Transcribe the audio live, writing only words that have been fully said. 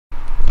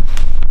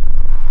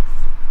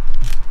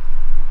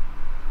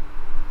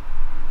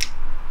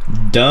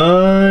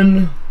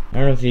done. I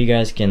don't know if you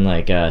guys can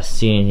like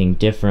see anything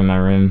different in my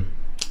room.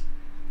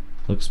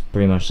 Looks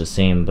pretty much the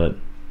same, but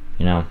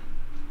you know,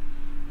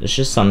 there's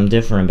just something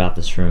different about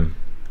this room.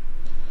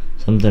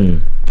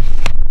 Something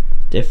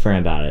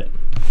different about it.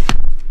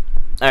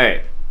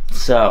 Alright,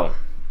 so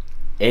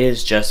it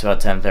is just about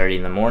 10:30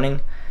 in the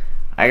morning.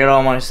 I got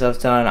all my stuff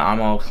done.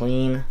 I'm all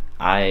clean.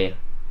 I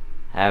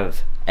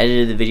have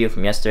edited the video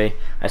from yesterday.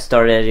 I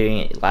started editing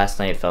it last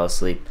night, fell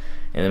asleep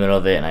in the middle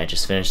of it, and I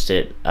just finished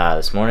it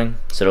this morning.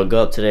 So it'll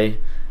go up today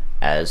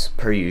as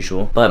per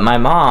usual. But my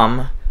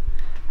mom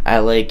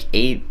at like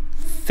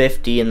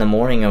 8:50 in the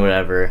morning or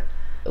whatever,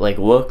 like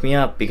woke me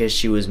up because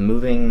she was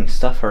moving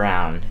stuff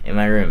around in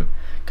my room.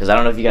 Because I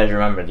don't know if you guys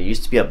remember, there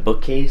used to be a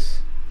bookcase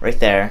right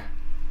there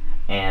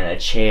and a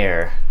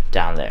chair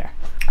down there,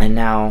 and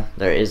now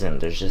there isn't.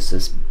 There's just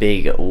this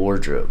big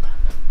wardrobe.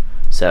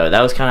 So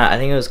that was kind of, I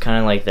think it was kind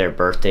of like their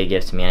birthday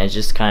gift to me, and it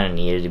just kind of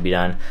needed to be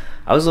done.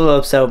 I was a little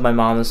upset with my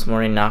mom this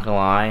morning, not gonna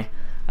lie,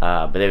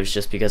 but it was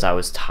just because I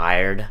was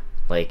tired.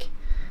 Like,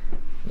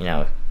 you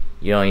know,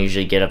 you don't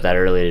usually get up that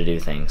early to do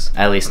things,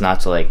 at least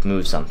not to like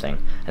move something.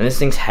 And this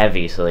thing's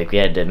heavy, so like we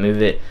had to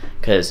move it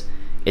because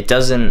it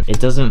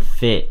doesn't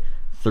fit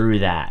through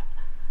that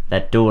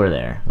door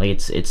there.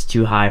 Like it's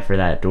too high for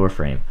that door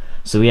frame.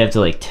 So we have to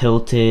like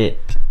tilt it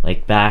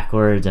like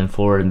backwards and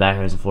forward and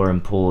backwards and forward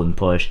and pull and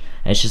push,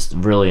 and it's just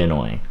really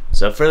annoying.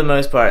 So for the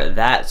most part,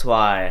 that's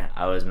why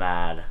I was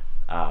mad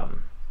at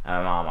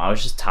my mom. I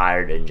was just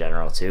tired in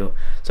general too.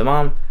 So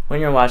Mom,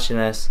 when you're watching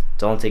this,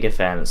 don't take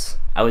offense.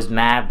 I was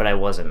mad, but I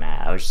wasn't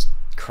mad. I was just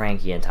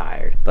cranky and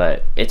tired.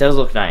 But it does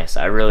look nice.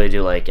 I really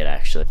do like it,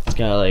 actually. It's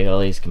got like all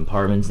these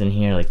compartments in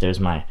here. Like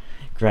there's my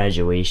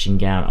graduation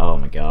gown. Oh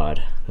my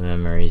god, the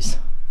memories.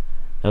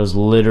 That was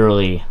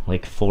literally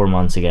like 4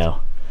 months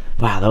ago.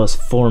 Wow, that was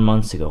 4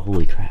 months ago.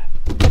 Holy crap.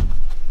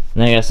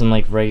 And I got some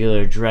like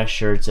regular dress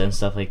shirts and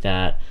stuff like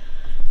that.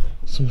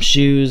 Some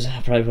shoes.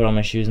 I'll probably put all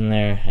my shoes in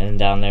there. And then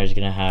down there is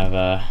gonna have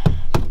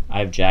I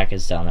have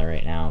jackets down there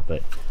right now,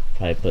 but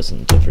probably put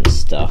some different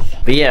stuff.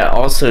 But yeah,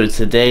 also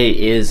today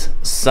is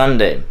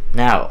Sunday.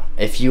 Now,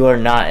 if you are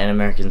not an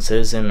American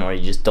citizen, or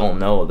you just don't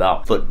know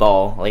about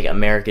football, like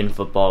American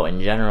football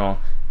in general,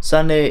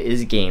 Sunday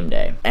is game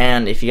day.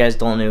 And if you guys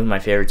don't know who my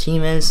favorite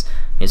team is,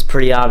 it's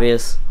pretty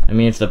obvious. I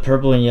mean, if the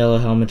purple and yellow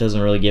helmet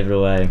doesn't really give it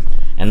away,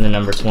 and the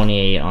number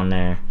 28 on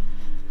there,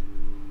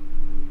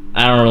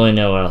 I don't really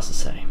know what else to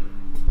say.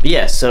 But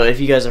yeah, so if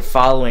you guys are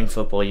following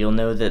football, you'll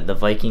know that the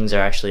Vikings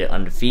are actually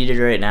undefeated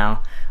right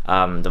now.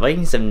 The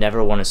Vikings have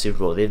never won a Super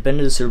Bowl. They've been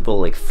to the Super Bowl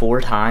like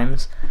 4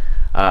 times,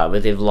 but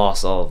they've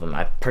lost all of them.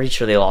 I'm pretty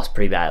sure they lost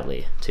pretty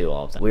badly to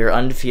all of them. We're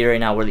undefeated right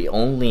now. We're the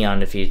only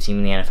undefeated team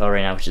in the NFL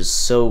right now, which is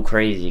so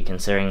crazy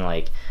considering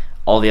like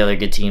all the other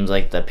good teams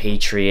like the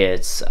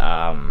Patriots.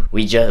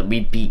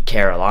 We beat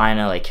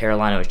Carolina. Like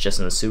Carolina was just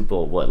in the Super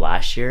Bowl, what,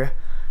 last year?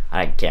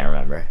 I can't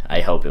remember.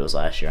 I hope it was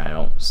last year. I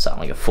don't sound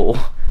like a fool.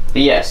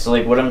 But yeah, so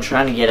like what I'm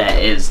trying to get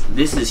at is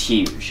this is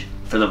huge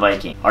for the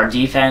Vikings. Our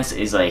defense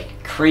is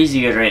like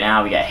crazy good right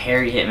now. We got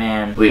Harry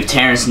Hitman. We have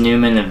Terrence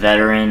Newman, the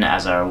veteran,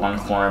 as our one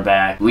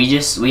cornerback.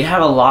 We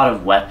have a lot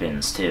of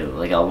weapons too,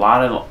 like a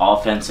lot of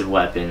offensive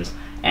weapons.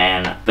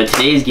 But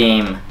today's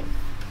game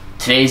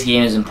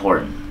is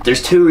important.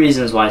 There's 2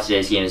 reasons why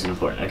today's game is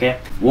important, okay?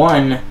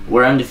 1,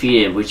 we're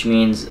undefeated, which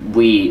means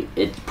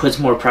it puts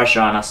more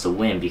pressure on us to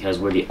win because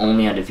we're the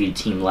only undefeated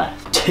team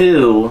left.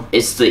 2,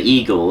 it's the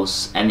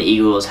Eagles, and the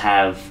Eagles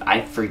have,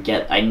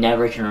 I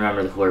never can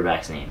remember the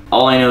quarterback's name.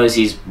 All I know is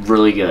he's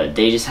really good.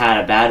 They just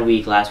had a bad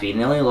week last week, and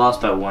they only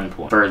lost by 1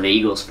 point for the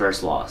Eagles'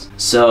 first loss.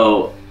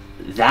 So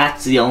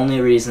that's the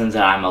only reason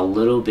that I'm a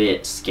little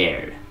bit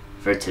scared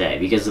for today,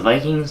 because the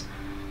Vikings,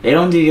 they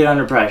don't do good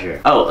under pressure.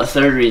 Oh, a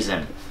 3rd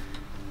reason.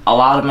 A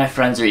lot of my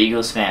friends are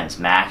Eagles fans.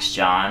 Max,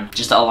 John,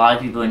 just a lot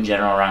of people in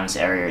general around this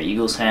area are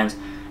Eagles fans.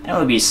 And it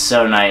would be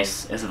so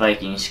nice if the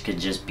Vikings could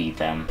just beat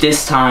them.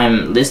 This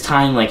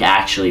time like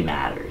actually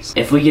matters.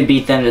 If we could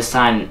beat them this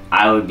time,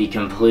 I would be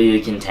completely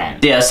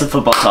content. Yeah, that's the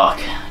football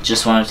talk.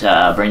 Just wanted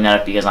to bring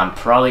that up because I'm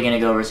probably going to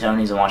go over to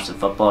Tony's and watch the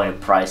football, and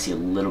you'll probably see a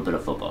little bit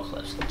of football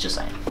clips. Just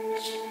saying.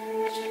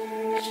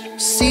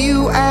 See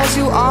you as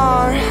you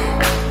are,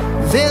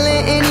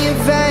 villain in your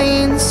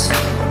veins.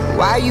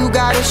 Why you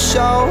gotta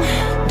show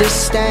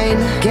disdain?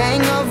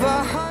 Gang of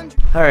 100.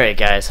 Alright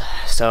guys,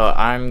 so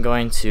I'm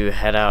going to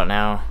head out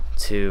now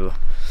to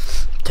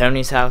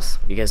Tony's house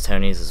because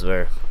Tony's is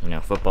where, you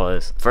know, football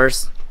is.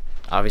 First,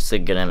 obviously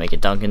gonna make a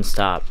Dunkin'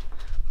 stop,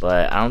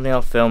 but I don't think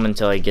I'll film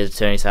until I get to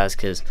Tony's house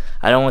because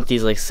I don't want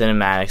these like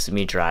cinematics of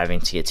me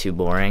driving to get too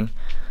boring.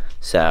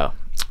 So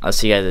I'll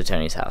see you guys at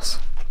Tony's house.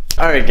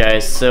 Alright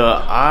guys, so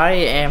I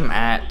am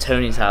at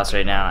Tony's house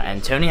right now,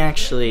 and Tony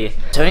actually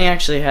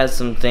has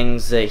some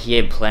things that he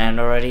had planned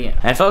already.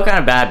 And I felt kind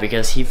of bad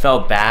because he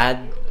felt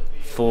bad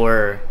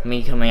for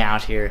me coming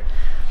out here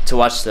to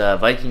watch the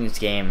Vikings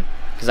game,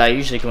 because I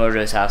usually come over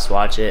to his house to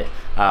watch it.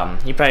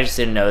 He probably just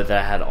didn't know that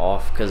I had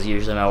off because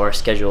usually my work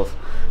schedule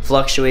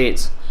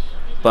fluctuates.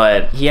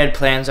 but he had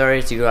plans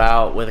already to go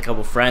out with a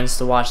couple friends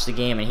to watch the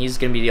game, and he's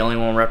going to be the only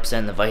one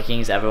representing the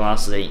Vikings. Everyone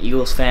else is an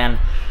Eagles fan,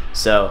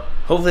 so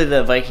hopefully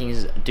the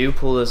Vikings do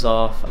pull this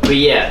off. But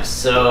yeah,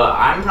 so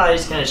I'm probably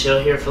just going to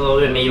chill here for a little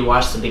bit, maybe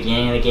watch the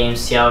beginning of the game,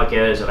 see how it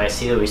goes. If I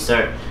see that we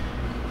start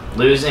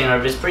losing, or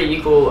if it's pretty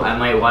equal, I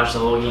might watch the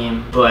whole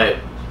game, but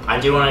I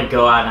do want to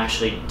go out and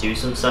actually do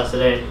some stuff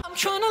today. I'm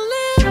trying to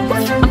live,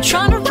 I'm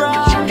trying to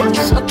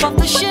rise above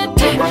the shit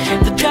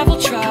the devil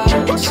tries,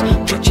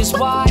 which is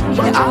why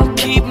I'll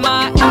keep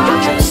my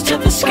eyes to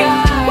the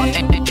sky.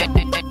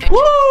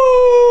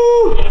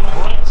 Woo!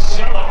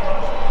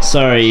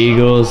 Sorry,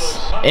 Eagles.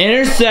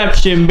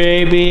 Interception,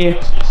 baby.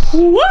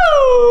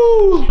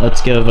 Woo!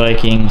 Let's go,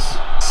 Vikings.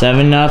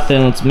 7-0.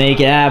 Let's make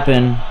it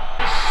happen.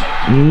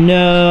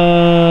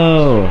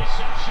 No!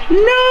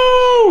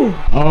 No!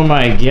 Oh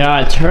my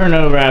god,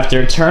 turnover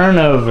after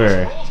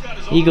turnover.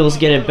 Eagles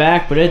get it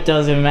back, but it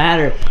doesn't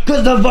matter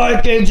because the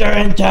Vikings are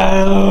in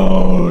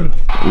town!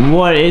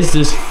 What is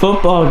this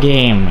football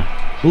game?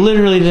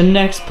 Literally the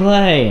next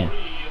play.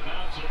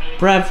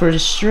 Bradford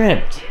is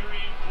stripped.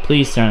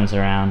 Please turn this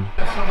around.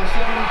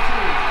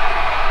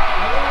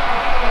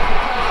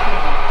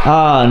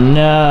 Oh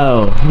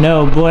no.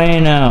 No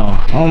bueno.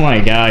 Oh my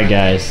god,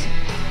 guys.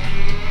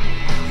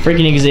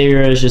 Freaking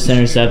Xavier has just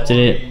intercepted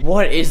it.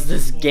 What is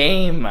this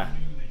game?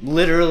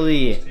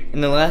 Literally,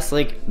 in the last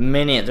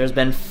minute, there's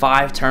been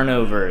 5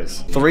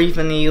 turnovers. 3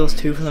 from the Eagles,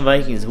 2 from the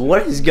Vikings.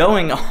 What is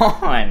going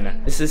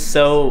on? This is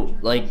so,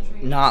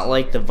 not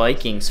like the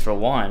Vikings for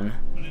one.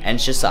 And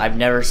it's just, I've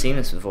never seen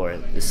this before.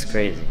 This is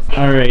crazy.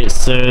 Alright,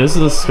 so this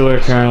is the score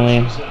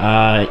currently.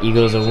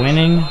 Eagles are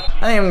winning.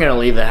 I think I'm gonna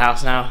leave the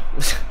house now.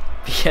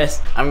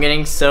 Because I'm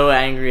getting so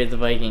angry at the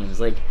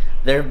Vikings.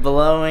 They're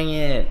blowing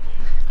it.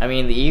 I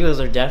mean, the Eagles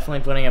are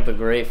definitely putting up a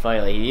great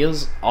fight. The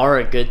Eagles are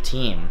a good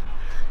team.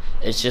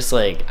 It's just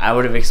I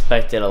would have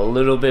expected a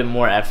little bit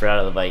more effort out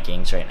of the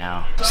Vikings right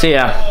now. So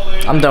yeah,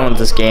 I'm done with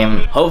this game.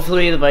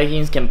 Hopefully the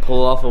Vikings can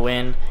pull off a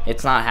win.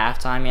 It's not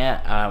halftime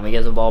yet. We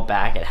get the ball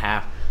back at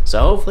half. So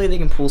hopefully they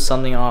can pull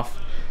something off.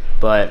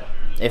 But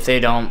if they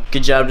don't,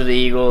 good job to the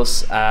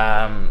Eagles.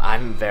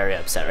 I'm very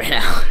upset right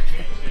now.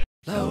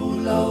 Low,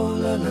 low,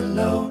 low,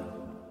 low,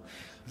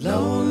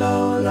 low,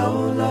 low,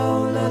 low,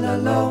 low, low,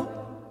 low.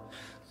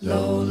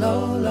 Low,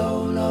 low,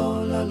 low,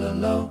 low, low,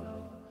 low,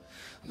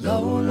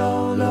 low,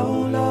 low,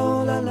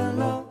 low, low, low,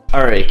 low.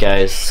 Alright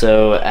guys,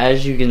 so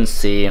as you can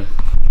see,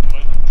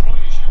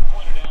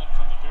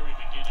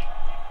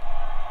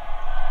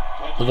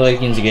 the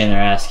Vikings are getting their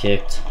ass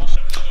kicked.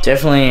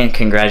 Definitely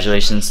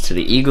congratulations to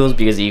the Eagles,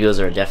 because the Eagles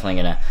are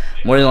definitely going to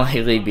more than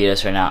likely beat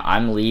us right now.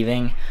 I'm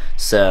leaving,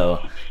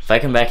 so if I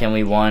come back and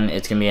we won,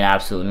 it's going to be an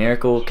absolute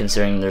miracle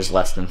considering there's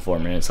less than 4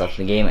 minutes left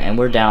in the game and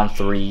we're down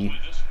 3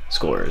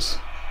 scores.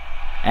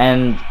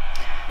 And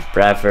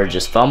Bradford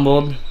just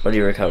fumbled, but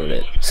he recovered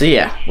it. So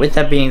yeah, with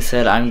that being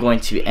said, I'm going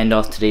to end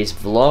off today's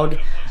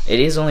vlog. It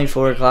is only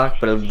 4 o'clock,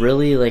 but it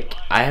really,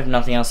 I have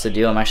nothing else to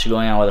do. I'm actually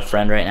going out with a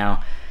friend right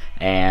now,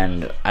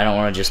 and I don't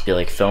want to just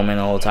be, filming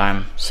the whole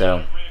time.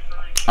 So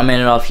I'm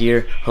ending it off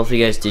here. Hopefully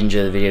you guys did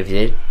enjoy the video. If you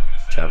did,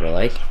 drop a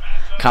like.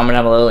 Comment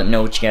down below, let me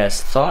know what you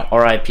guys thought.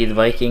 RIP the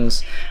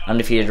Vikings,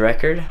 undefeated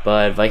record,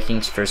 but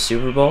Vikings for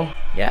Super Bowl,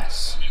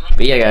 yes.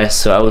 But yeah guys,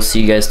 so I will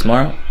see you guys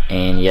tomorrow,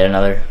 and yet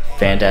another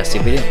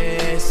fantastic video.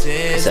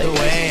 Peace out,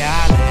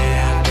 guys.